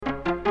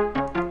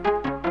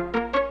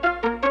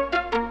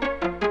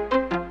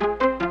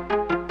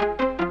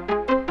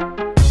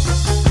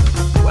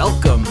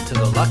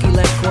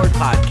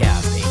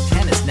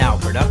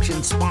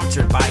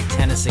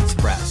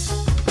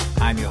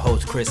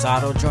Chris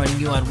Otto, joining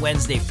you on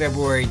Wednesday,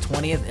 February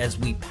 20th as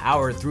we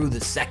power through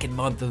the second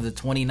month of the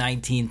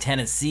 2019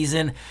 tennis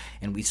season,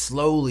 and we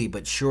slowly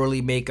but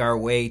surely make our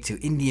way to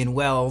Indian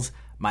Wells,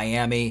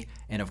 Miami,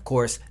 and of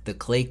course, the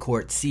clay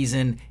court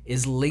season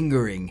is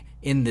lingering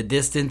in the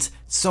distance.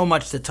 So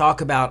much to talk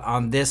about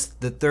on this,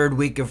 the third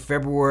week of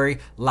February.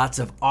 Lots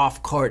of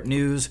off-court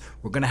news.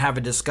 We're going to have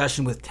a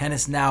discussion with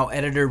Tennis Now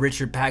editor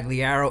Richard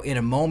Pagliaro in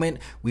a moment.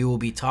 We will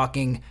be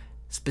talking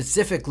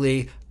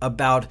specifically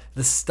about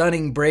the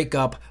stunning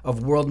breakup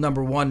of world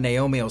number one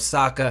Naomi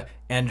Osaka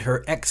and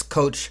her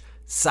ex-coach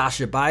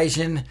Sasha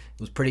Bijan. It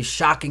was pretty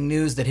shocking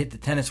news that hit the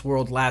tennis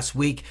world last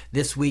week.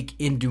 This week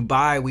in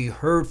Dubai, we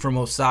heard from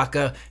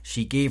Osaka.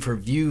 She gave her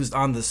views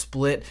on the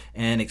split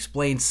and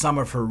explained some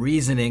of her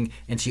reasoning.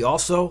 And she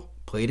also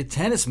played a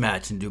tennis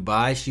match in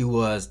Dubai. She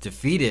was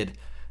defeated,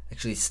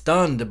 actually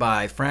stunned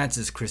by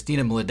France's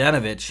Kristina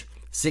Mladenovic,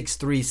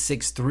 6-3,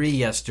 6-3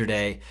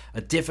 yesterday.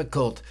 A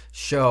difficult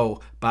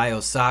show by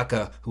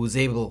Osaka, who was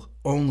able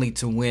only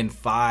to win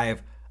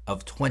 5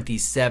 of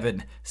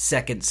 27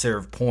 second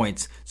serve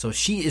points. So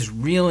she is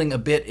reeling a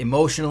bit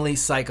emotionally,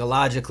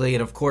 psychologically,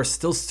 and of course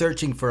still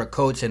searching for a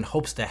coach and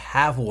hopes to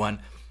have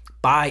one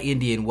by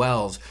Indian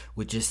Wells,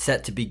 which is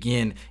set to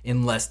begin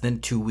in less than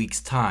 2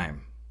 weeks'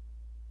 time.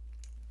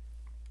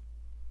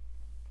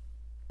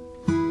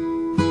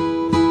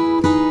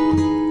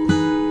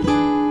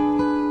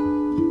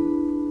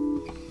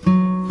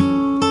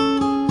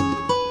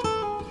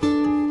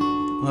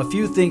 A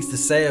few things to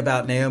say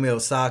about Naomi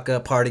Osaka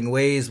parting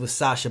ways with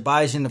Sasha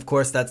Bijan. Of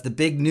course, that's the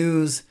big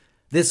news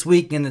this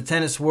week in the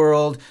tennis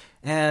world.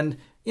 And,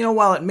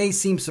 while it may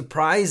seem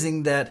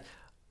surprising that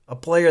a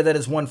player that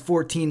has won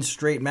 14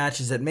 straight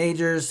matches at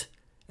majors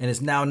and is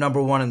now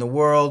number one in the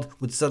world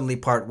would suddenly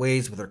part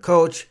ways with her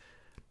coach,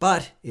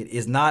 but it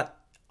is not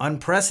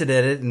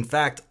unprecedented. In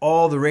fact,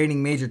 all the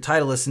reigning major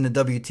titleists in the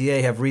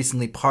WTA have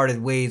recently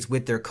parted ways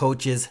with their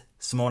coaches.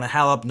 Simona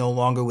Halep no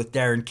longer with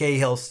Darren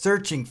Cahill,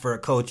 searching for a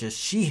coach as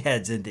she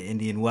heads into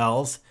Indian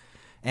Wells.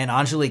 And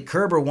Angelique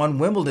Kerber won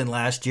Wimbledon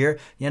last year. At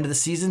the end of the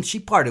season, she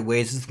parted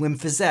ways with Wim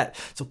Fizet.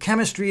 So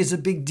chemistry is a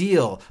big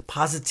deal.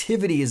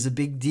 Positivity is a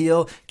big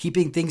deal.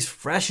 Keeping things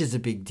fresh is a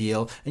big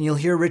deal. And you'll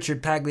hear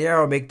Richard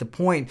Pagliaro make the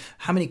point,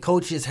 how many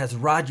coaches has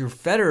Roger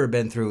Federer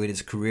been through in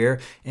his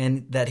career,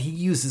 and that he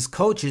uses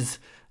coaches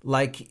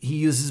like he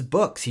uses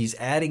books. He's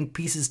adding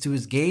pieces to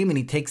his game, and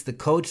he takes the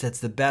coach that's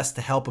the best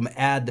to help him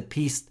add the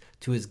piece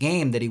to his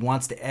game that he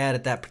wants to add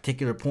at that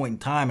particular point in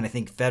time. And I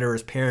think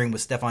Federer's pairing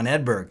with Stefan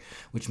Edberg,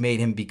 which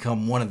made him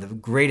become one of the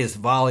greatest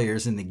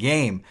volleyers in the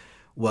game,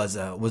 was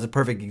a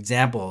perfect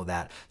example of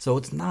that. So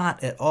it's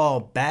not at all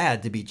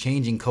bad to be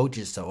changing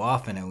coaches so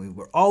often. And we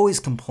were always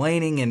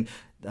complaining and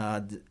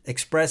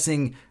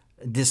expressing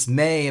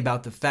dismay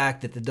about the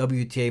fact that the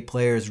WTA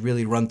players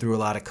really run through a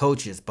lot of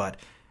coaches. But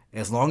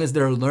as long as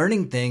they're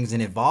learning things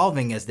and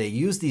evolving as they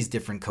use these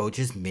different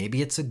coaches,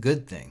 maybe it's a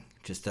good thing.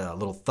 Just a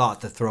little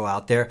thought to throw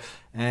out there.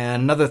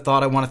 And another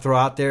thought I want to throw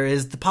out there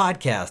is the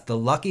podcast, the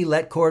Lucky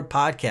Letcord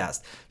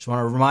podcast. Just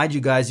want to remind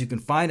you guys, you can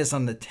find us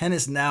on the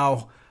Tennis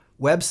Now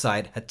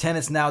website at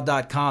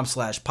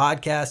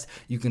tennisnow.com/podcast.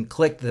 You can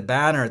click the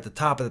banner at the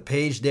top of the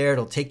page there.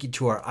 It'll take you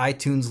to our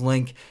iTunes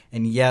link.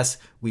 And yes,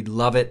 we'd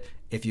love it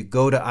if you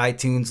go to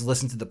iTunes,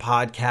 listen to the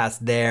podcast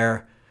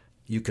there.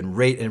 You can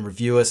rate and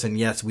review us. And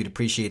yes, we'd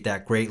appreciate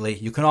that greatly.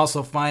 You can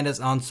also find us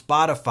on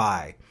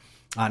Spotify,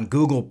 on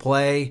Google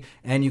Play,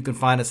 and you can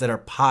find us at our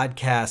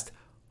podcast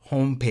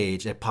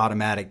homepage at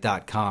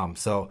podomatic.com.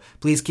 So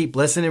please keep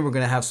listening. We're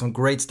going to have some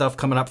great stuff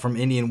coming up from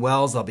Indian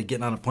Wells. I'll be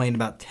getting on a plane in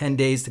about 10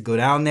 days to go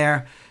down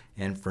there.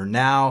 And for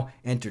now,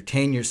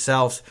 entertain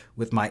yourselves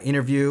with my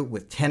interview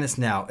with Tennis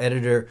Now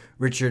editor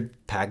Richard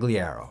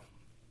Pagliaro.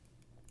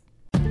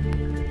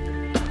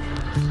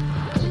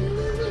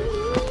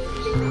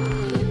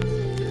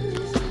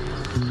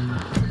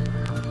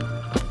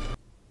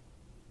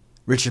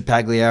 Richard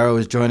Pagliaro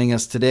is joining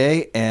us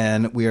today,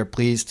 and we are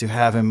pleased to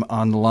have him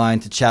on the line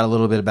to chat a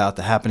little bit about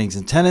the happenings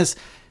in tennis.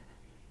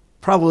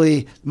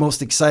 Probably the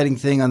most exciting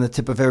thing on the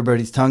tip of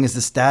everybody's tongue is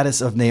the status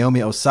of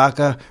Naomi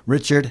Osaka.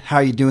 Richard, how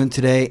are you doing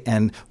today?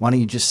 And why don't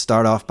you just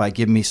start off by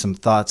giving me some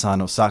thoughts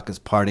on Osaka's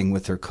parting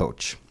with her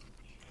coach?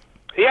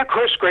 Yeah,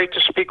 Chris, great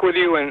to speak with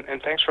you, and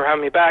thanks for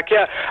having me back.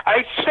 Yeah,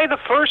 I'd say the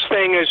first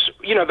thing is,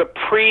 the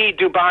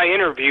pre-Dubai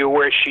interview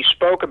where she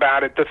spoke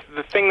about it,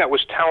 the thing that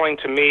was telling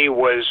to me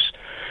was,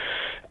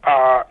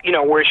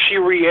 where she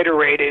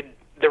reiterated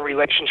the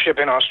relationship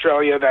in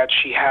Australia, that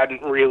she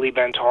hadn't really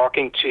been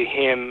talking to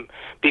him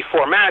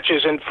before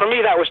matches. And for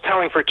me, that was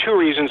telling for two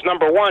reasons.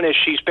 Number one is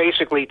she's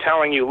basically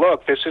telling you,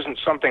 look, this isn't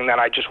something that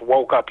I just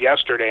woke up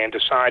yesterday and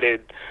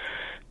decided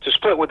to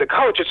split with the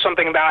coach. It's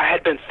something that I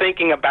had been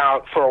thinking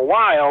about for a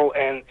while.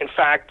 And in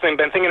fact, I've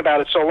been thinking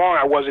about it so long,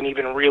 I wasn't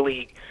even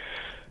really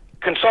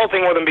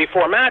consulting with him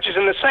before matches.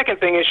 And the second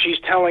thing is she's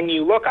telling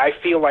you, look, I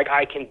feel like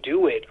I can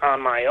do it on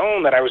my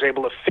own, that I was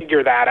able to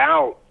figure that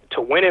out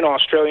to win in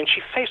Australia. And she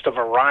faced a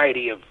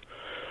variety of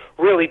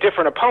really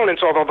different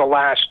opponents, although the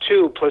last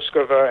two,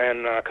 Pliskova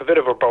and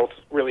Kvitova, are both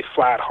really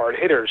flat, hard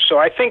hitters. So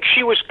I think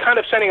she was kind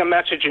of sending a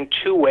message in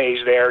two ways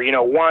there.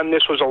 One,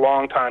 this was a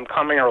long time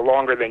coming, or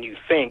longer than you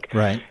think.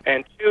 Right.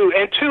 And two,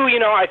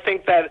 I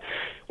think that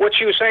what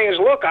she was saying is,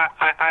 look,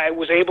 I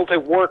was able to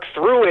work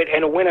through it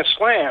and win a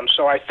slam,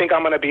 so I think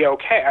I'm going to be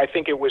okay. I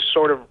think it was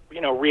sort of,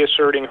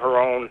 reasserting her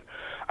own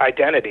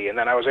identity, and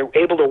then I was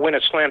able to win a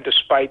slam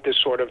despite this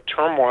sort of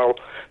turmoil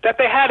that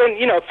they had. And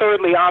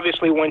thirdly,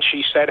 obviously, when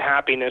she said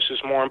happiness is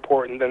more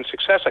important than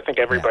success, I think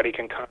everybody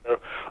can kind of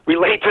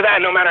relate to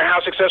that. No matter how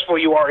successful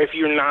you are, if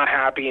you're not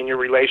happy in your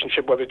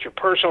relationship, whether it's your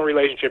personal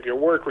relationship, your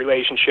work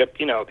relationship,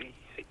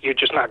 you're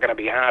just not going to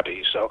be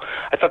happy. So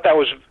I thought that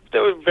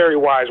were very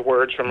wise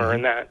words from her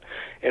in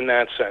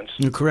that sense.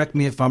 You correct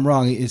me if I'm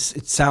wrong. It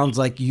sounds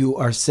like you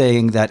are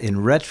saying that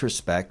in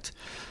retrospect,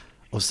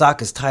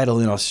 Osaka's title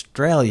in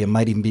Australia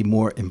might even be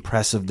more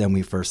impressive than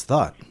we first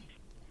thought.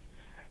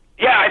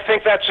 Yeah, I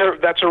think that's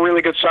a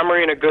really good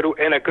summary and a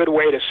good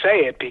way to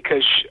say it,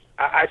 because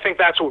I think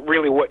that's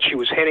what she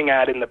was hitting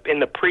at in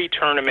the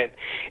pre-tournament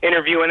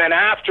interview. And then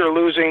after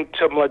losing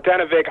to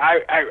Mladenovic,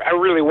 I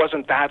really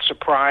wasn't that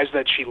surprised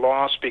that she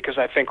lost, because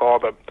I think all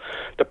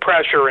the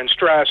pressure and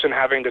stress and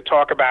having to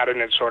talk about it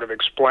and sort of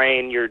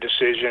explain your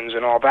decisions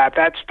and all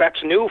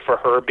that's new for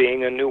her,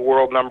 being a new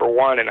world number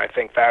one, and I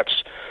think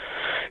that's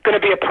going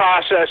to be a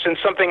process, and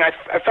something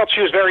I felt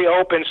she was very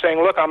open, saying,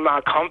 look, I'm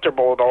not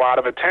comfortable with a lot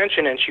of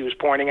attention, and she was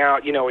pointing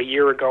out, a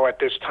year ago at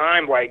this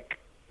time, like,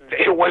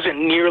 it wasn't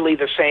nearly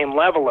the same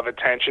level of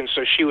attention,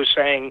 so she was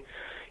saying,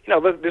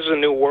 this is a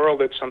new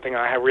world, it's something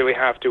I really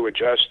have to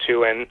adjust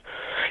to, and,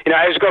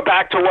 I just go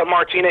back to what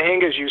Martina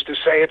Hingis used to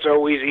say, it's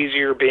always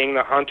easier being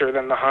the hunter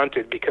than the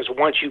hunted, because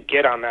once you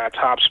get on that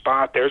top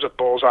spot, there's a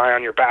bullseye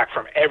on your back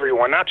from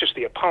everyone, not just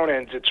the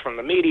opponents, it's from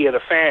the media, the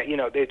fan,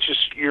 it's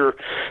just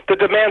the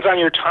demands on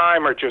your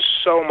time are just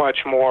so much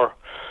more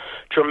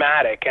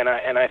dramatic, and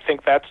I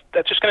think that's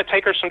just going to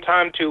take her some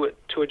time to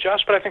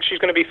adjust, but I think she's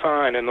going to be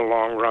fine in the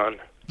long run.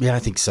 Yeah, I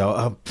think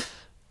so.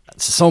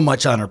 So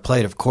much on her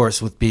plate, of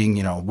course, with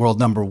being, world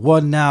number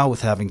one now,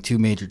 with having two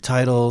major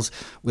titles,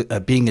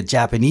 with being a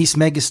Japanese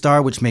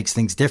megastar, which makes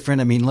things different.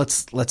 I mean,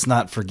 let's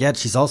not forget,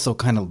 she's also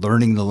kind of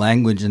learning the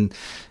language, and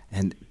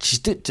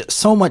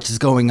so much is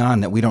going on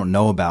that we don't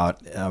know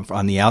about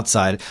on the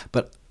outside.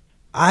 But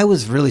I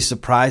was really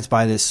surprised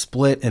by this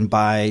split and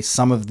by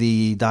some of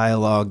the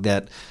dialogue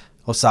that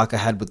Osaka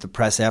had with the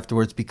press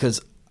afterwards,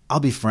 because I'll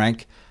be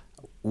frank,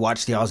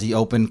 watched the Aussie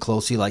Open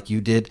closely like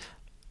you did.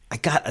 I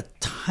got a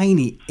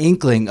tiny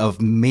inkling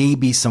of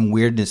maybe some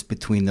weirdness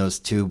between those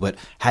two, but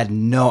had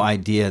no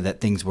idea that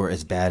things were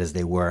as bad as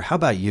they were. How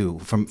about you,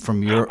 from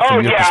your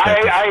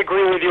perspective? I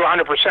agree with you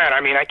 100%.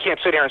 I mean, I can't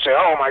sit here and say,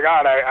 oh, my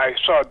God, I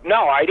saw it.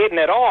 No, I didn't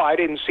at all. I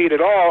didn't see it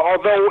at all.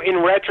 Although, in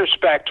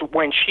retrospect,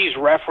 when she's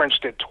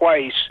referenced it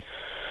twice,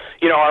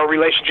 our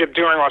relationship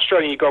during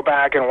Australia, you go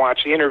back and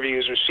watch the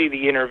interviews or see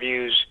the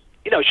interviews,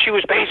 she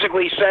was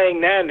basically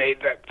saying then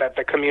that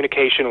the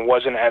communication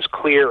wasn't as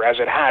clear as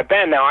it had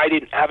been. Now,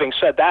 having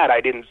said that, I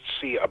didn't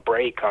see a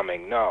break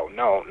coming. No,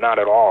 not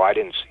at all. I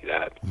didn't see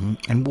that. Mm-hmm.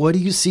 And what do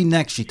you see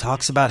next? She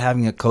talks about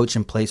having a coach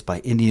in place by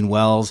Indian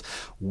Wells.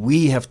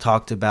 We have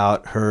talked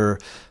about her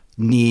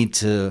need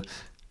to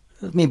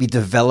maybe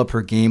develop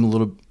her game a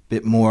little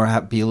bit more,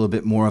 be a little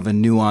bit more of a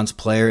nuanced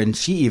player, and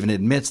she even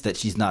admits that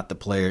she's not the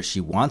player she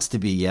wants to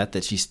be yet,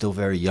 that she's still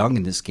very young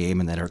in this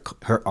game, and that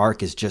her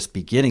arc is just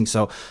beginning.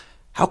 So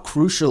how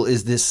crucial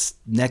is this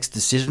next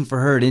decision for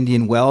her at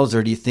Indian Wells,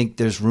 or do you think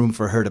there's room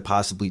for her to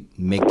possibly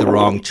make the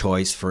wrong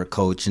choice for a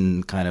coach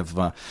and kind of,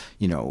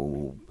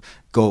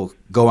 go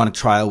on a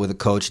trial with a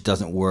coach, it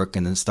doesn't work,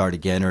 and then start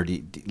again? Or do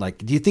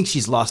you think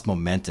she's lost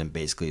momentum,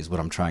 basically, is what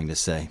I'm trying to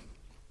say?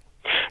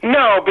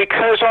 No,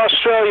 because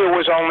Australia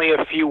was only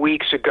a few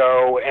weeks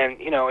ago, and,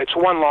 it's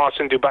one loss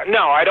in Dubai.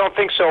 No, I don't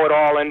think so at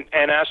all. And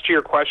as to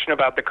your question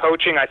about the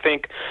coaching, I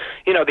think,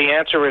 the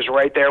answer is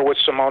right there with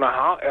Simona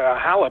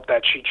Halep,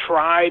 that she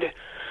tried.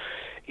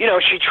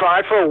 She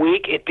tried for a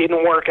week, it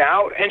didn't work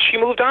out, and she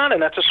moved on,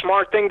 and that's a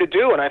smart thing to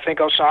do, and I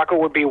think Osaka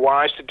would be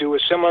wise to do a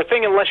similar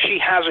thing, unless she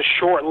has a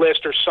short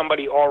list or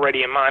somebody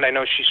already in mind. I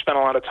know she spent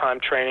a lot of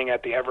time training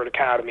at the Everett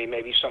Academy,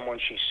 maybe someone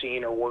she's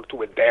seen or worked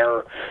with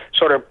there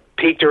sort of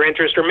piqued her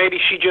interest, or maybe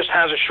she just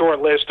has a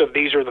short list of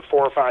these are the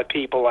 4 or 5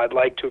 people I'd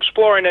like to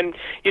explore, and then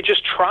you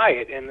just try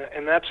it,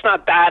 and that's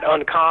not that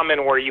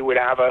uncommon where you would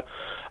have a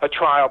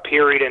trial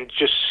period and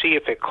just see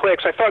if it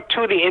clicks. I thought,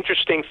 too, the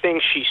interesting thing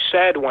she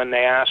said when they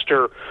asked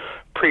her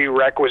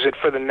prerequisite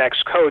for the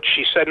next coach,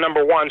 she said,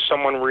 number one,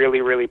 someone really,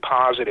 really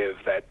positive,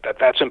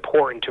 that's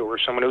important to her,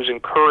 someone who's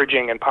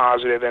encouraging and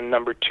positive, and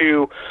number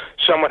two,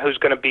 someone who's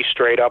going to be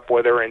straight up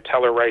with her and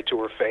tell her right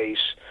to her face,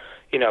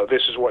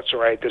 this is what's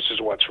right, this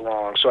is what's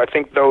wrong. So I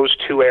think those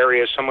two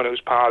areas, someone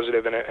who's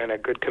positive and a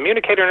good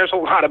communicator, and there's a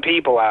lot of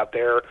people out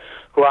there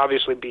who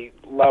obviously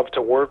love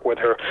to work with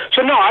her.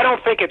 So no, I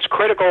don't think it's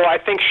critical. I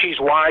think she's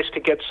wise to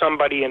get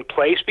somebody in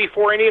place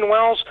before Indian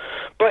Wells.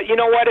 But you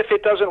know what? If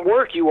it doesn't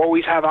work, you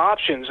always have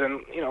options.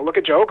 And, look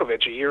at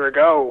Djokovic a year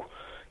ago.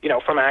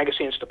 from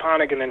Agassi and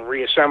Stepanek, and then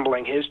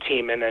reassembling his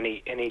team, and then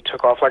he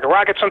took off like a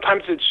rocket.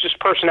 Sometimes it's just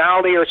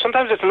personality, or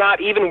sometimes it's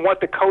not even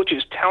what the coach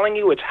is telling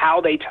you, it's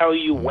how they tell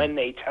you when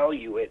they tell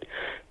you it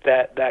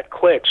that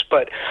clicks.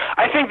 But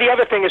I think the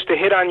other thing is to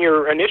hit on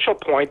your initial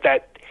point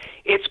that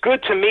it's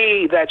good to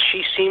me that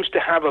she seems to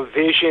have a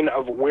vision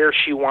of where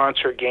she wants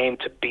her game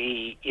to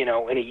be, in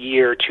a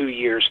year, 2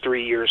 years,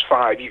 3 years,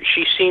 5 years.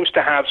 She seems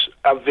to have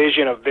a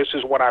vision of this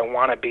is what I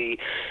want to be.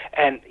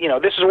 And,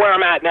 this is where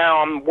I'm at now.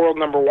 I'm world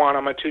number one.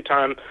 I'm a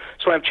 2-time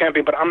slam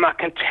champion, but I'm not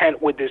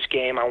content with this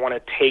game. I want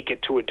to take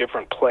it to a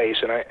different place,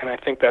 and I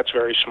think that's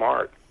very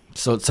smart.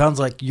 So it sounds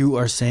like you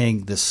are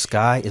saying the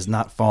sky is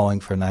not falling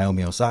for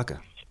Naomi Osaka.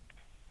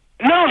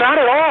 No, not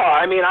at all.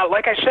 I mean,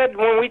 like I said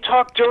when we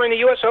talked during the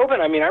U.S.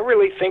 Open, I mean, I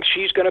really think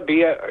she's going to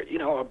be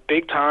a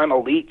big-time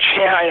elite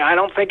champ. I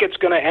don't think it's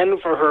going to end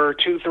for her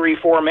 2, 3,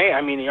 4 May.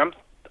 I mean,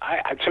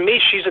 to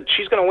me, she's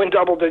going to win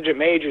double-digit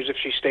majors if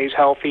she stays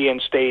healthy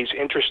and stays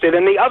interested.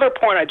 And the other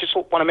point I just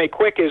want to make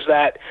quick is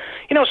that,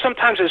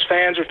 sometimes as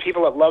fans or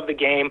people that love the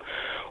game,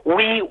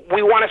 we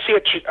want to see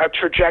a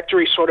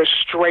trajectory sort of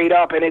straight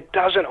up, and it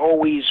doesn't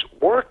always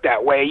work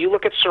that way. You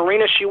look at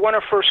Serena, she won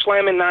her first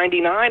slam in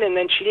 99, and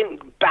then she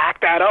didn't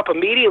back that up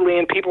immediately,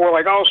 and people were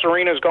like, oh,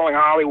 Serena's going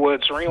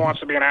Hollywood, Serena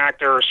wants to be an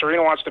actor, or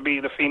Serena wants to be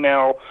the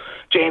female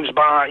James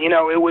Bond.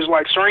 It was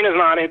like Serena's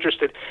not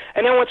interested.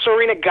 And then when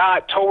Serena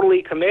got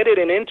totally committed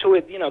and into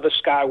it, the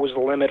sky was the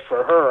limit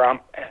for her.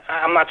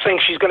 I'm not saying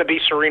she's going to be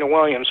Serena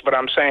Williams, but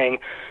I'm saying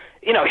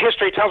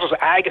history tells us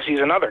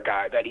Agassi's another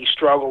guy that he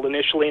struggled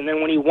initially, and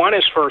then when he won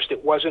his first,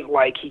 it wasn't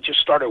like he just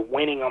started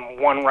winning them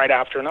one right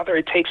after another.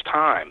 It takes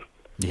time.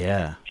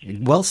 Yeah,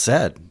 well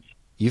said.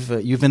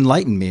 You've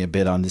enlightened me a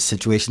bit on this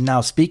situation.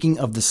 Now, speaking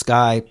of the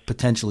sky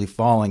potentially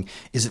falling,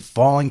 is it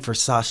falling for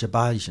Sasha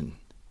Bajin?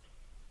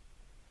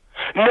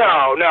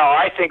 No,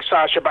 I think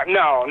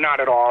no, not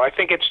at all. I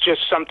think it's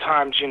just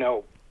sometimes,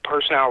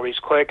 personalities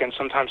click and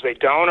sometimes they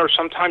don't, or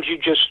sometimes you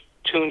just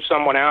tune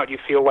someone out, you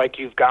feel like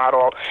you've got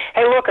all.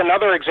 Hey, look,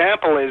 another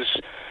example is,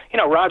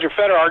 Roger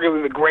Federer,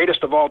 arguably the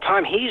greatest of all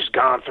time. He's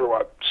gone through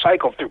a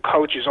cycle through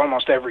coaches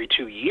almost every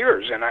 2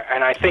 years, and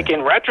I think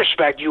in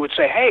retrospect you would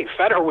say, hey,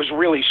 Federer was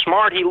really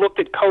smart. He looked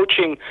at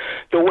coaching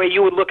the way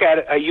you would look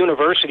at a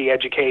university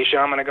education.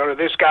 I'm going to go to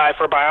this guy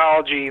for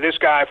biology, this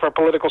guy for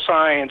political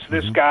science,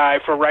 this guy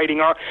for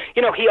writing art.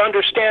 He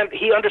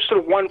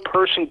understood one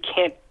person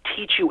can't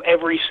teach you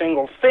every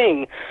single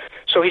thing.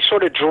 So he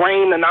sort of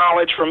drained the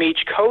knowledge from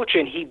each coach,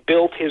 and he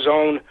built his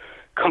own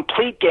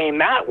complete game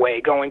that way,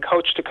 going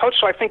coach to coach.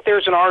 So I think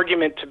there's an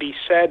argument to be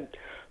said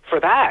for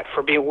that,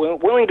 for being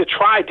willing to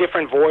try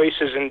different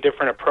voices and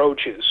different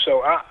approaches.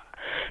 So,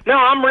 no,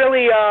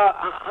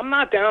 I'm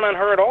not down on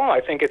her at all.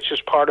 I think it's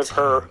just part of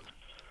her.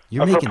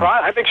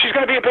 I think she's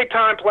going to be a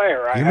big-time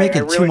player. You're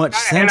making too much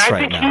sense right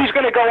now. And I think he's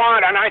going to go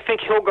on, and I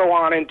think he'll go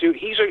on and do.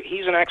 He's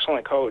an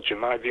excellent coach in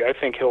my view. I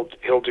think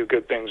he'll do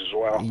good things as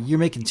well. You're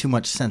making too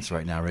much sense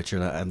right now,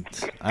 Richard. I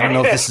don't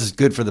know if this is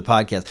good for the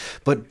podcast,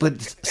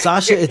 but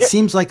Sasha, it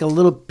seems like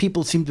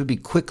people seem to be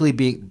quickly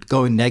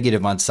going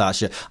negative on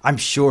Sasha. I'm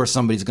sure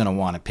somebody's going to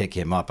want to pick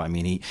him up. I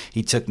mean,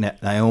 he took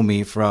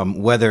Naomi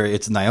from, whether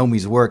it's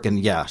Naomi's work,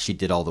 and yeah, she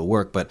did all the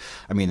work, but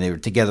I mean, they were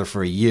together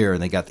for a year,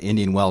 and they got the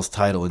Indian Wells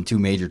title and 2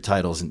 major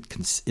titles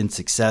in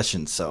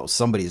succession, so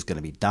somebody's going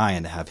to be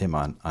dying to have him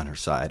on her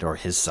side, or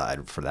his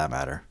side for that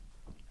matter.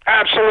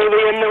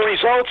 Absolutely, and the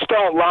results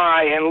don't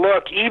lie. And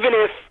look, even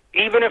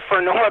if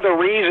for no other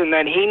reason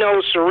than he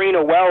knows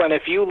Serena well, and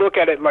if you look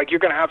at it like you're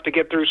going to have to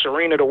get through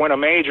Serena to win a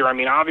major, I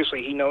mean,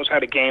 obviously he knows how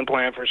to game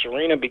plan for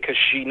Serena because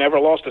she never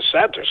lost a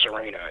set to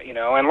Serena,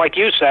 and like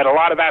you said, a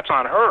lot of that's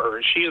on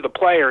her. She's the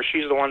player,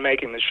 she's the one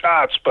making the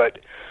shots, but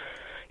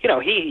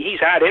he's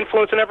had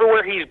influence, and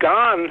everywhere he's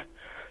gone,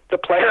 the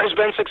player has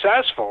been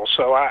successful.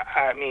 So,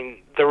 I mean,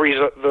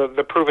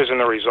 the proof is in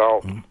the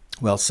result.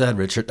 Well said,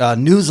 Richard.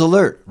 News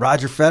alert.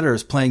 Roger Federer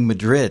is playing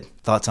Madrid.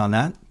 Thoughts on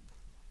that?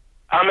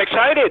 I'm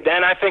excited,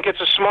 and I think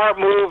it's a smart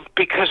move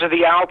because of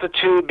the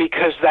altitude,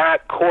 because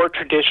that court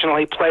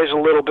traditionally plays a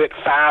little bit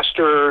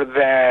faster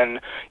than,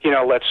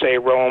 let's say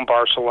Rome,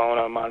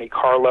 Barcelona, Monte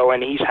Carlo,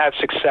 and he's had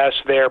success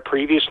there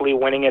previously,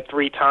 winning it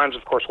 3 times.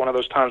 Of course, one of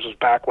those times was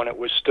back when it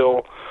was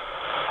still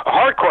a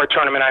hardcore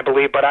tournament, I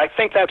believe, but I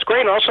think that's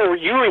great. And also,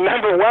 you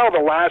remember well, the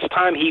last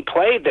time he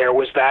played there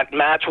was that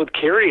match with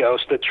Kyrgios,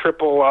 the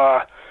triple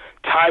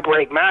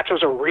tie-break match. It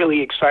was a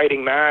really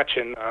exciting match,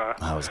 and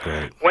that was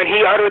great. When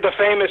he uttered the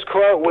famous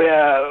quote,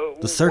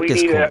 the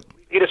circus quote.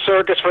 Need a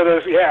circus for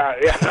this. Yeah,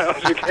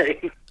 that was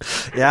great.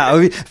 Yeah, I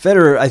mean,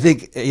 Federer, I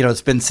think,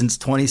 it's been since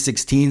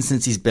 2016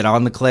 since he's been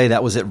on the clay.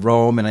 That was at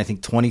Rome, and I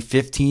think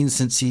 2015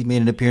 since he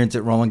made an appearance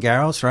at Roland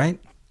Garros, right?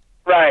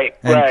 Right.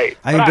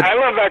 I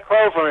love that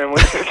quote from him.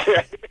 I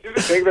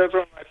think that's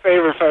one of my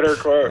favorite Federer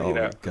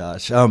quote,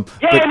 Gosh. Yeah,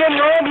 and then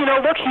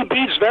Rome, look, he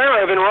beats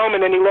Zverev in Rome,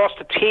 and then he lost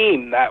to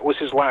Team. That was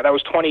his last. That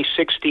was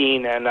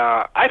 2016, and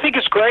I think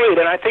it's great,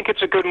 and I think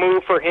it's a good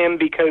move for him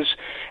because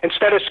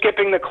instead of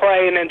skipping the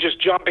clay and then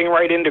just jumping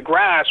right into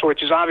grass,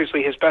 which is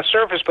obviously his best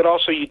surface, but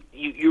also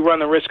you run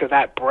the risk of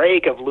that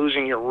break, of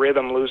losing your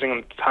rhythm,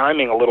 losing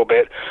timing a little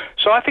bit.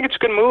 So I think it's a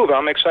good move.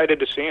 I'm excited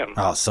to see him.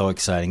 Oh, so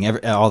exciting.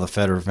 All the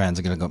Federer fans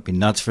are going to be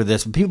nuts for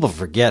this. But people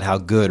forget how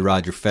good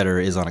Roger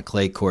Federer is on a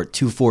clay court.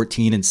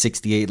 214 and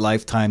 68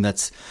 lifetime.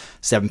 That's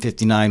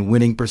 759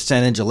 winning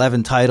percentage,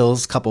 11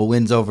 titles, couple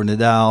wins over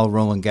Nadal,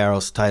 Roland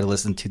Garros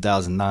titleist in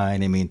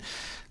 2009. I mean,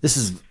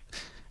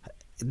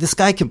 this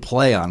guy can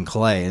play on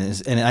clay,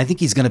 and I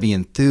think he's going to be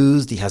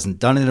enthused. He hasn't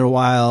done it in a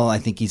while. I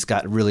think he's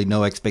got really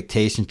no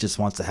expectations, just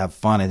wants to have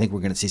fun. I think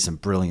we're going to see some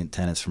brilliant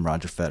tennis from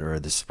Roger Federer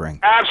this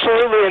spring.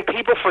 Absolutely, and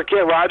people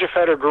forget Roger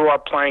Federer grew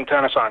up playing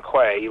tennis on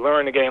clay. He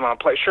learned the game on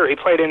clay. Sure, he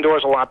played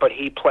indoors a lot, but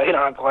he played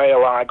on clay a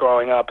lot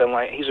growing up, and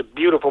he's a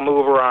beautiful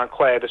mover on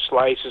clay. The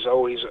slice is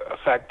always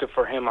effective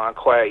for him on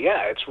clay.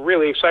 Yeah, it's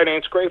really exciting.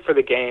 It's great for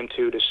the game,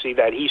 too, to see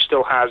that he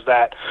still has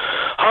that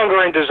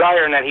hunger and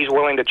desire and that he's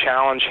willing to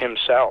challenge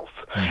himself.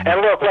 Mm-hmm.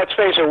 And look, let's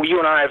face it, you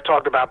and I have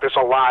talked about this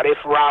a lot. If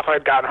Rafa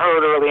had gotten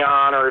hurt early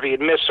on or if he had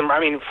missed some,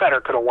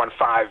 Federer could have won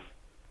 5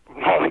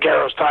 Roland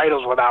Garros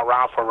titles without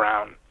Rafa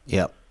around.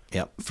 Yep,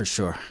 for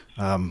sure.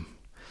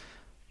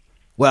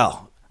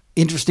 Well,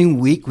 interesting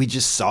week we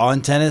just saw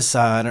in tennis.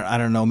 I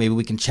don't know, maybe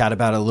we can chat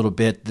about it a little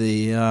bit.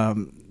 The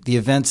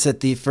events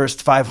at the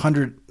first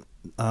 500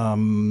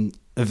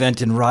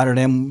 event in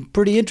Rotterdam,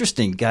 pretty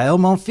interesting. Gael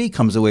Monfils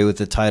comes away with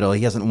the title.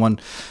 He hasn't won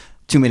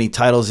too many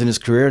titles in his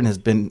career and has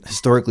been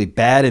historically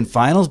bad in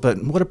finals, but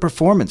what a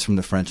performance from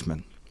the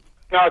Frenchman.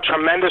 No,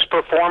 tremendous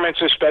performance,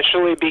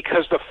 especially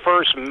because the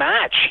first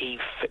match he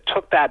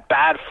took that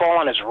bad fall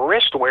on his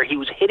wrist where he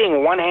was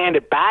hitting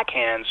one-handed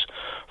backhands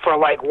for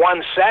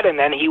one set, and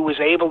then he was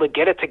able to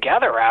get it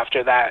together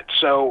after that.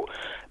 So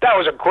that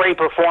was a great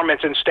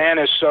performance, and Stan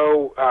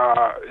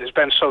has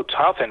been so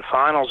tough in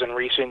finals in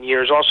recent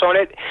years also, and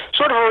it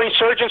sort of a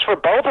resurgence for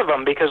both of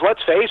them because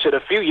let's face it,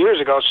 a few years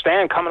ago,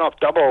 Stan coming off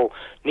double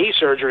knee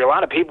surgery, a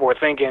lot of people were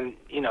thinking,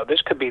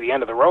 this could be the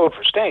end of the road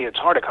for Stan. It's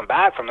hard to come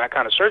back from that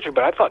kind of surgery,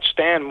 but I thought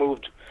Stan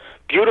moved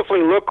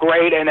beautifully, looked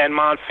great, and then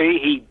Monfils,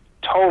 he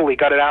totally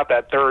gutted out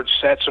that third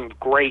set, some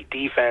great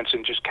defense,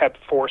 and just kept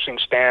forcing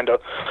Stan to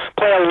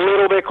play a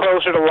little bit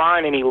closer to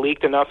line, and he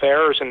leaked enough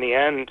errors in the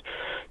end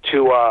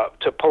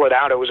to pull it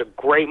out. It was a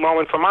great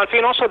moment for Monfils,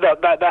 and also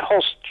that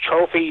whole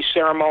trophy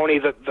ceremony,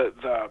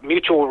 the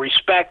mutual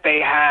respect they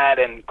had,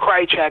 and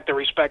Krajicek, the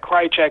respect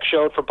Krajicek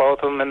showed for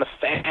both of them, and the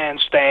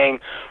fans staying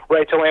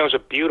right till the end. It was a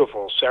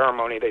beautiful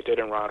ceremony they did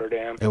in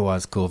Rotterdam. It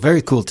was cool.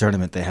 Very cool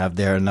tournament they have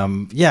there, and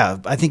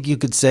I think you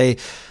could say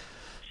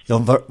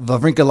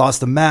Wawrinka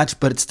lost the match,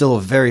 but it's still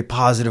a very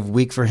positive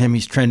week for him.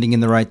 He's trending in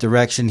the right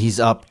direction.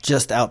 He's up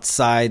just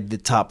outside the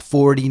top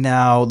 40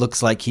 now.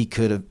 Looks like he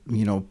could have,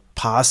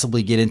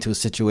 possibly get into a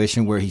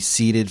situation where he's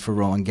seeded for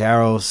Roland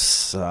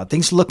Garros.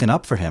 Things are looking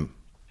up for him.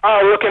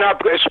 Looking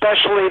up,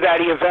 especially that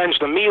he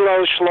avenged the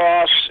Milos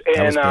loss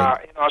in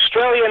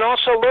Australia. And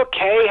also, look,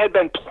 Kay had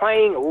been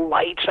playing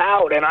lights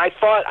out, and I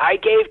thought I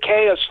gave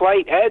Kay a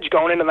slight edge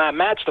going into that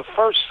match. The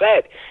first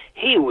set,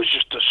 he was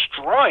just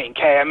destroying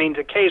Kay.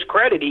 To Kay's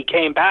credit, he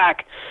came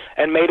back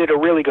and made it a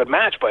really good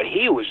match, but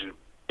he was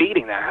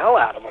beating the hell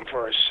out of him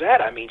for a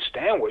set.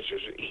 Stan was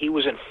he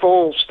was in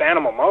full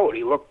Stanimal mode.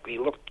 He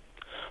looked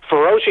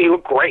ferocious. He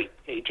looked great.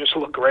 He just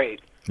looked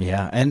great.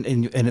 Yeah,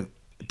 and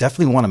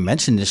definitely want to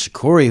mention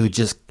Nishikori, who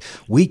just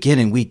week in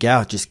and week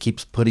out just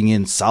keeps putting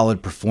in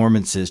solid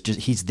performances.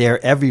 He's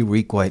there every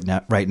week right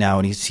now,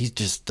 and he's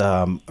just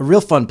a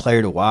real fun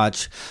player to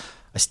watch.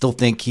 I still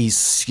think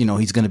he's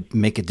going to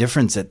make a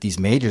difference at these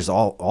majors,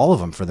 all of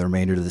them, for the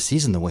remainder of the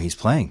season, the way he's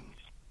playing.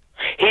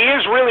 He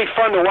is really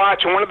fun to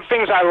watch, and one of the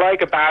things I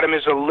like about him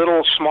is the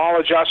little small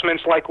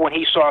adjustments, like when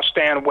he saw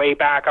Stan way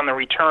back on the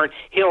return,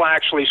 he'll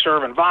actually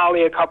serve and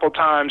volley a couple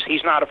times.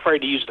 He's not afraid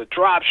to use the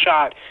drop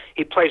shot.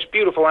 He plays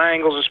beautiful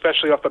angles,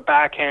 especially off the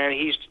backhand.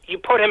 You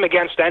put him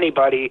against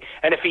anybody,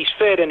 and if he's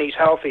fit and he's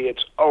healthy,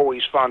 it's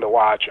always fun to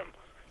watch him.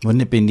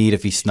 Wouldn't it be neat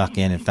if he snuck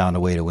in and found a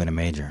way to win a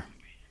major?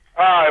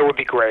 It would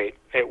be great.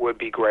 It would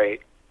be great.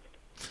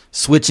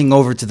 Switching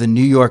over to the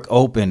New York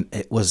Open,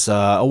 it was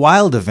a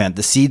wild event.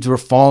 The seeds were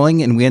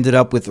falling, and we ended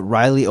up with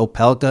Riley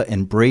Opelka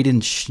and Braden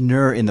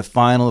Schnur in the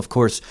final. Of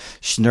course,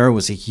 Schnur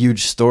was a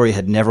huge story,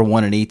 had never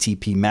won an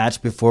ATP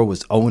match before,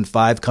 was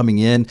 0-5 coming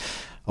in.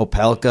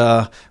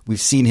 Opelka, we've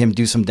seen him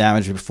do some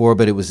damage before,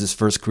 but it was his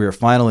first career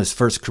final, his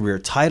first career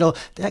title.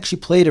 They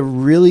actually played a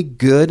really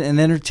good and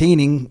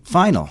entertaining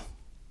final.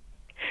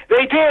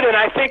 They did, and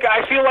I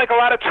feel like a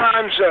lot of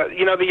times,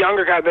 the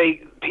younger guy,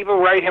 people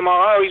write him,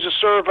 he's a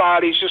serve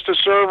bot, he's just a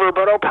server,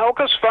 but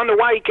Opelka's fun to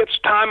watch. He gets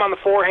time on the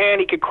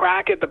forehand, he could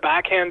crack it, the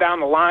backhand down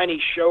the line,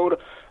 he showed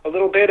a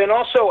little bit, and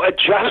also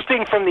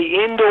adjusting from the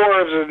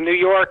indoors of New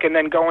York and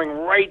then going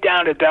right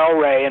down to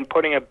Delray and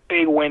putting a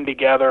big win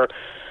together.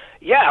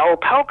 Yeah,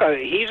 Opelka,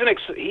 he's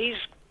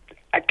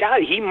a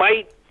guy,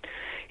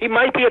 he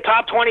might be a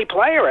top 20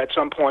 player at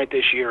some point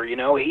this year. You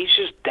know, he's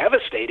just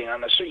devastating on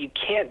the serve. You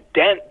can't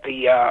dent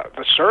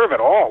the serve at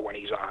all when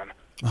he's on.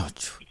 Oh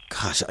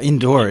gosh,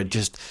 indoor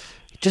just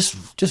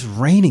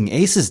raining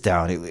aces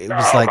down. It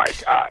was like, my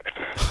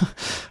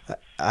God.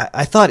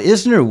 I thought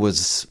Isner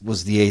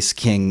was the ace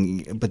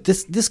king, but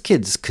this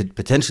kid could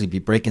potentially be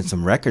breaking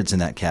some records in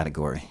that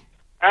category.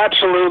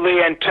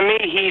 Absolutely, and to me,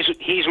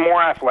 he's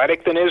more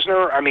athletic than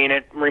Isner. I mean,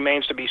 it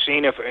remains to be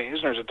seen if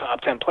Isner's a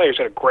top 10 player. He's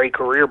had a great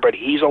career, but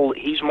he's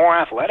more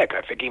athletic.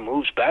 I think he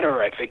moves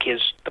better. I think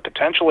the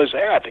potential is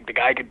there. I think the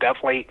guy could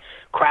definitely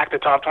crack the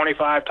top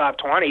 25, top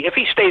 20 if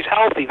he stays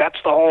healthy. That's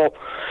the whole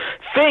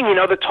thing. You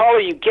know, the taller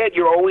you get,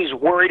 you're always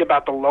worried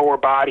about the lower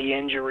body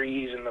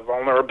injuries and the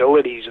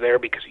vulnerabilities there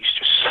because he's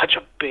just such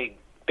a big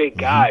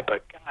guy.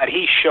 But God,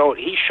 he showed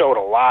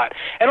a lot.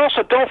 And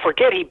also, don't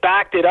forget, he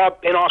backed it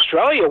up in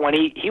Australia when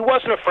he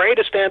wasn't afraid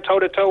to stand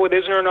toe-to-toe with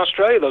Isner in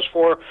Australia, those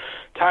 4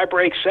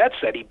 tie-break sets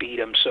that he beat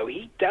him. So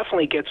he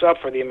definitely gets up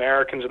for the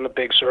Americans and the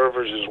big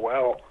servers as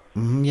well.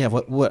 Yeah,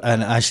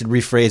 and I should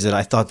rephrase it.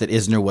 I thought that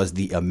Isner was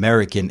the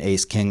American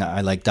ace king.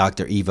 I like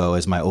Dr. Evo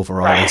as my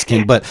overall ace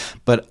king. But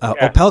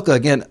Opelka,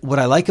 again, what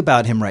I like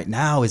about him right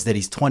now is that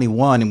he's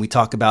 21, and we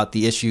talk about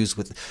the issues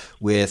with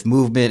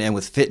movement and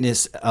with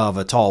fitness of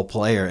a tall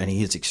player, and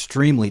he is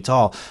extremely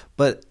tall.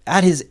 But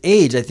at his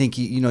age, I think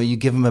you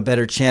give him a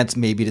better chance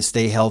maybe to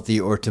stay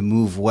healthy or to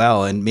move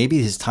well, and maybe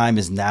his time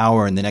is now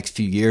or in the next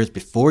few years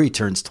before he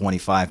turns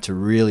 25 to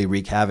really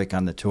wreak havoc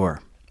on the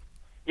tour.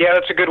 Yeah,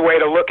 that's a good way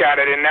to look at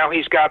it. And now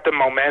he's got the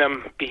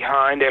momentum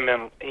behind him,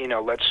 and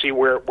let's see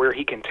where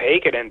he can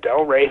take it. And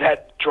Del Rey,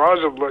 that draws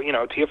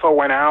Tiafoe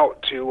went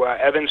out to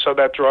Evans, so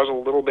that draws a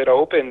little bit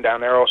open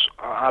down there.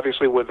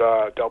 Obviously, with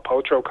Del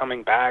Potro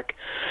coming back,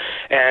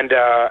 and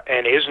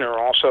Isner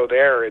also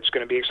there, it's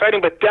going to be exciting.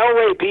 But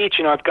Delray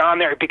Beach, I've gone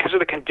there because of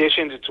the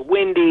conditions. It's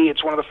windy.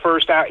 It's one of the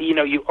first out.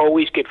 You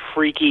always get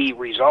freaky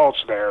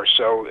results there.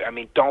 So I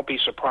mean, don't be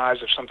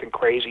surprised if something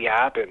crazy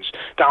happens.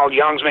 Donald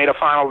Young's made a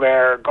final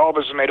there.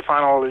 Gulbis has made a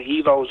final. The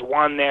Evo's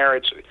won there.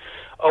 It's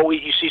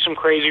you see some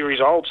crazy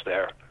results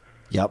there.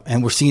 Yep,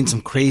 and we're seeing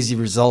some crazy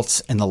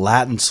results in the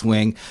Latin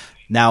swing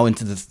now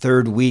into the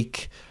third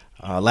week.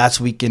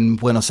 Last week in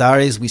Buenos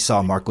Aires, we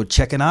saw Marco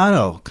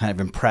Cecchinato kind of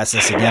impress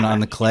us again on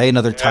the clay.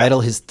 Another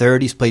title, his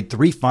third. He's played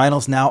 3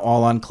 finals now,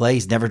 all on clay.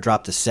 He's never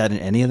dropped a set in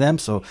any of them.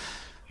 So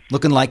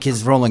looking like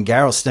his Roland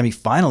Garros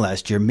semifinal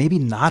last year, maybe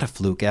not a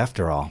fluke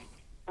after all.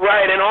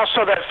 Right, and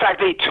also the fact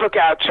that he took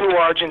out 2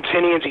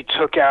 Argentinians, he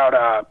took out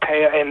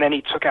Pea, and then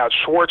he took out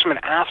Schwartzman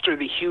after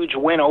the huge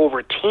win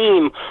over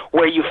Team,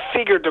 where you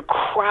figured the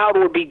crowd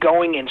would be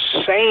going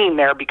insane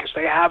there because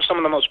they have some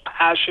of the most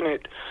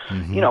passionate,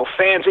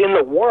 fans in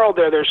the world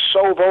there. They're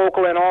so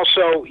vocal, and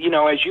also,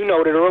 as you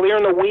noted earlier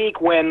in the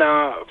week when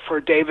for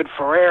David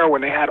Ferrer,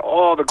 when they had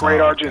all the great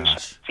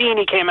Argentinians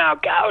came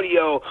out,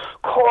 Gaudio,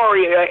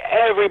 Corey,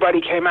 everybody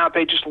came out.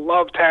 They just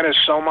love tennis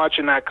so much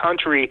in that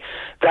country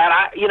that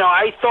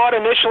I thought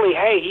initially,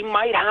 hey, he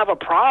might have a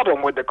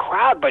problem with the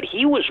crowd, but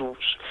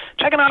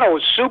Cecchinato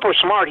was super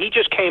smart. He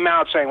just came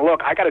out saying,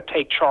 look, I got to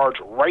take charge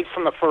right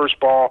from the first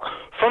ball,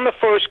 from the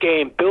first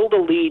game, build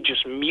a lead,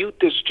 just mute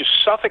this, just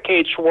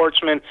suffocate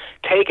Schwartzman,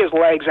 take his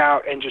legs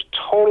out, and just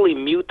totally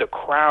mute the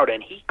crowd,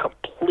 and he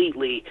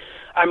completely...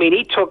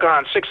 he took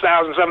on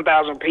 6,000,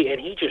 7,000 people,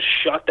 and he just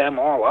shut them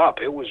all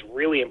up. It was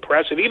really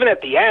impressive. Even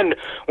at the end,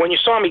 when you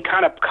saw him, he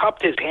kind of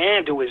cupped his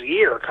hand to his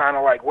ear, kind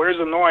of like, where's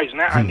the noise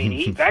now?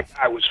 That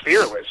guy was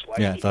fearless.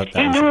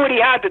 He knew what he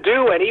had to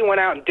do, and he went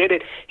out and did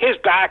it. His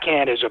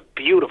backhand is a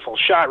beautiful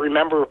shot.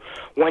 Remember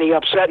when he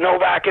upset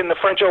Novak in the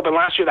French Open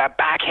last year, that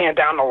backhand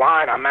down the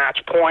line on match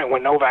point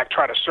when Novak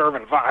tried to serve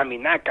and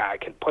that guy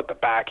can put the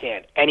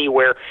backhand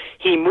anywhere.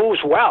 He moves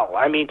well.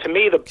 To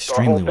me, the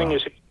whole thing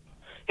is...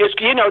 you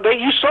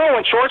saw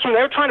when Schwartzman,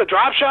 they were trying to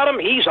drop shot him,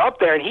 he's up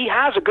there, and he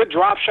has a good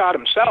drop shot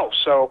himself.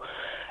 So,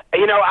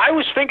 I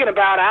was thinking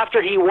about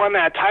after he won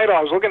that title,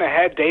 I was looking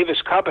ahead,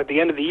 Davis Cup at the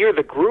end of the year,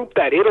 the group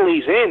that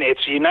Italy's in,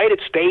 it's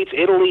United States,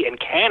 Italy, and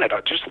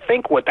Canada. Just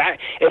think what that,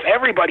 if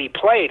everybody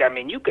played,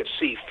 you could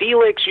see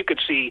Felix, you could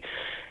see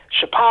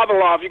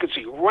Shapovalov, you could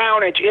see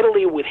Raonic,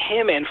 Italy with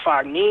him and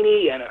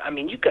Fognini,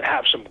 and you could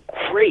have some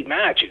great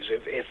matches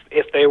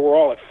if they were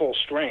all at full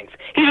strength.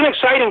 He's an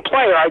exciting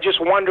player. I just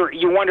wonder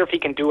if he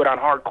can do it on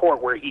hard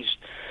court where he's,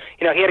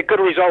 he had a good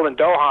result in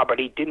Doha, but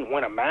he didn't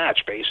win a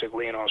match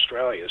basically in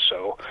Australia.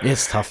 So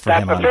it's tough for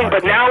him. That's the thing.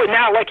 But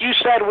now, like you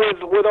said with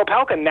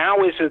Opelka,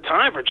 now is the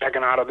time for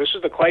Cecchinato. This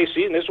is the clay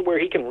season. This is where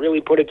he can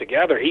really put it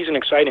together. He's an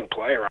exciting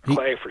player on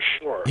clay for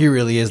sure. He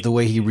really is. The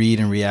way he reads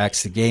and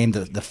reacts to the game,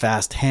 the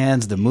fast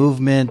hands, the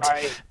movement,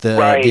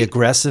 the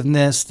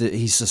aggressiveness.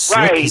 He's a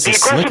slick. He's a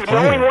slick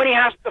player. Knowing when he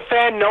has to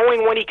defend,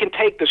 knowing when he can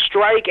take the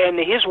strike, and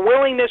his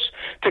willingness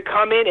to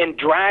come in and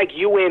drag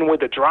you in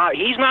with a drop.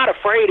 He's not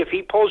afraid. If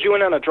he pulls you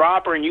in on a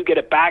dropper and you get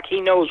it back, he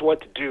knows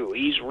what to do.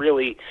 He's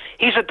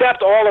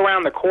adept all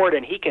around the court,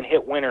 and he can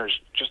hit winners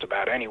just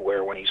about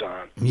anywhere when he's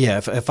on. Yeah,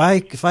 if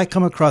I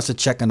come across a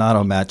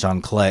Cecchinato match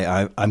on clay,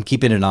 I'm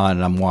keeping it on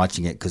and I'm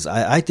watching it because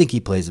I think he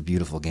plays a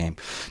beautiful game.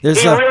 He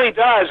really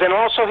does, and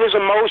also his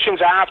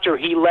emotions after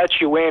he lets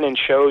you in and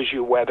shows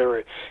you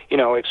whether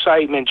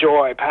excitement,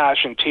 joy,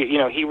 passion.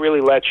 He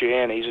really lets you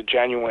in. He's a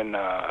genuine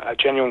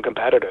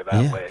competitor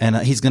that way. And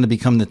he's going to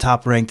become the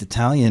top-ranked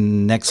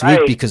Italian next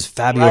week because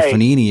Fabio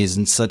Fognini is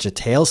in such a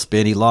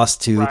tailspin. He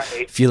lost to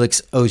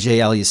Felix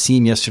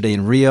Auger-Aliassime yesterday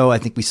in Rio. I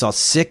think we saw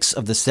 6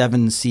 of the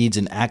 7 seeds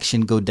in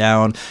action go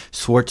down.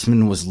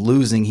 Schwartzman was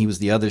losing. He was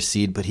the other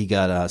seed, but he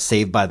got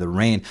saved by the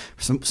rain.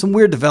 Some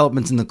weird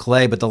developments in the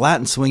clay, but the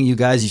Latin swing, you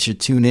guys, you should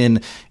tune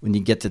in when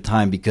you get the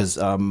time because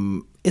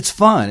it's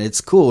fun,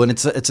 it's cool, and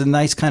it's a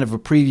nice kind of a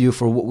preview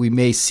for what we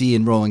may see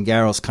in Roland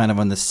Garros, kind of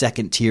on the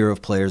second tier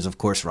of players. Of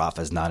course,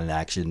 Rafa's not in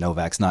action,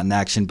 Novak's not in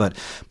action, but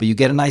you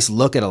get a nice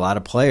look at a lot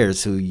of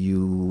players who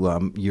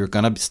you're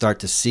going to start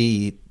to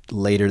see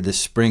later this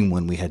spring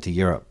when we head to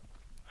Europe.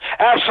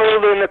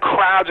 Absolutely, and the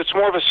crowds, it's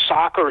more of a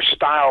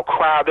soccer-style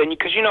crowd.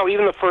 Because,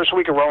 even the first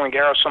week of Roland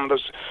Garros, some of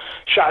those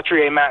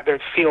Chatrier mat, they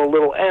feel a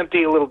little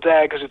empty, a little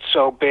dead because it's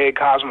so big,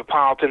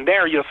 cosmopolitan.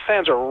 There, your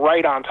fans are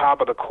right on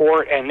top of the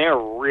court, and they're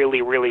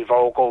really, really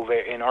vocal.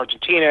 They're in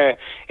Argentina,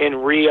 in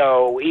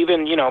Rio,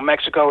 even,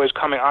 Mexico is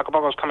coming,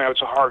 Acapulco's coming out.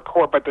 It's a hard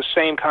court, but the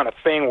same kind of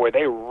thing where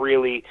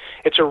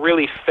it's a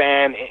really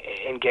fan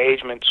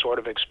engagement sort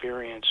of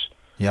experience.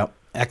 Yep.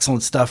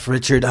 Excellent stuff,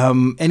 Richard.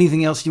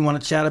 Anything else you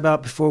want to chat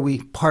about before we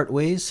part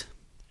ways?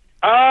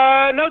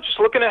 No,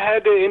 just looking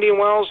ahead to Indian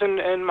Wells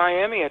and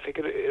Miami. I think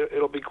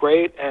it'll be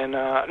great. And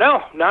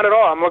no, not at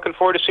all. I'm looking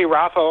forward to see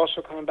Rafa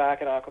also coming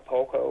back at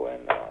Acapulco.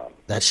 And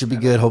that should be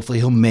good. Hopefully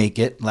he'll make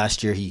it.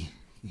 Last year he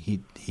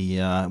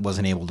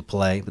wasn't able to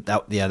play, but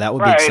that would be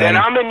exciting. And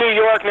I'm in New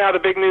York now. The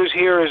big news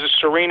here is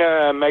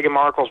Serena and Meghan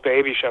Markle's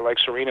baby shower. Like,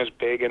 Serena's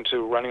big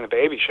into running the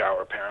baby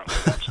shower, apparently.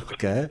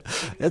 Okay.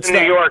 In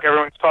New York,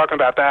 everyone's talking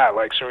about that.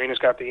 Like, Serena's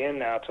got the in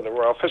now to the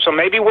Royal. So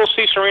maybe we'll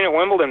see Serena at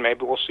Wimbledon.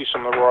 Maybe we'll see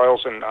some of the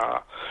Royals in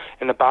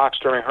the box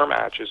during her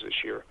matches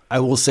this year. I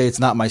will say it's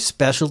not my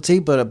specialty,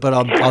 but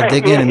I'll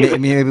dig in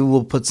and maybe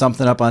we'll put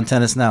something up on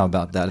Tennis Now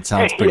about that. It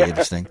sounds pretty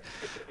interesting.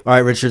 All right,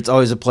 Richard, it's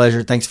always a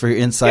pleasure. Thanks for your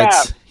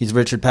insights. Yeah. He's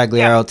Richard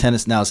Pagliaro,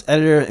 Tennis Now's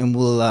editor, and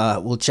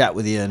we'll chat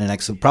with you in the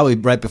next, probably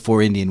right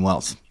before Indian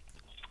Wells.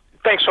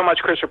 Thanks so much,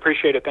 Chris.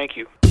 Appreciate it. Thank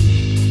you.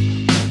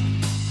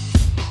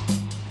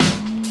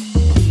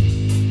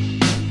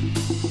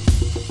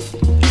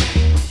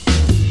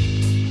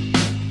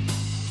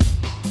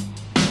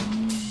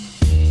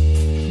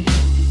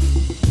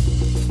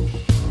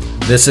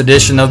 This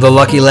edition of the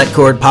Lucky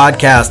Letcord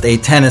podcast, a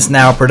Tennis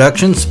Now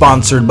production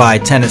sponsored by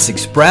Tennis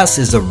Express,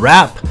 is a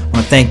wrap. I want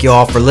to thank you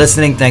all for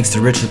listening. Thanks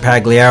to Richard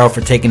Pagliaro for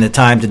taking the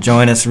time to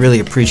join us. Really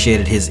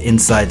appreciated his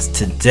insights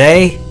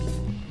today. I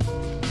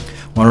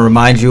want to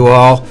remind you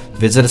all,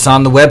 visit us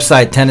on the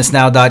website,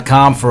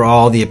 tennisnow.com, for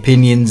all the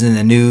opinions and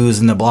the news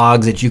and the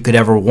blogs that you could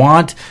ever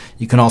want.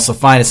 You can also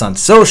find us on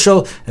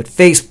social at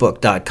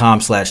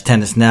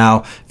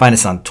facebook.com/tennisnow. Find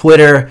us on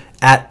Twitter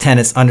at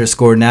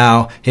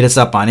tennis_now. Hit us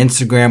up on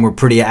Instagram. We're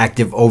pretty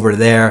active over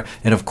there.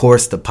 And of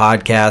course, the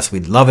podcast.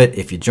 We'd love it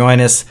if you join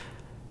us.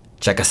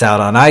 Check us out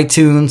on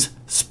iTunes,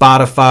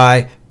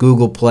 Spotify,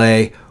 Google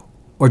Play,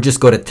 or just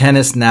go to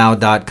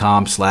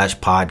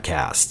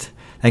tennisnow.com/podcast.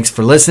 Thanks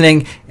for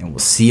listening, and we'll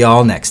see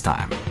y'all next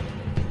time.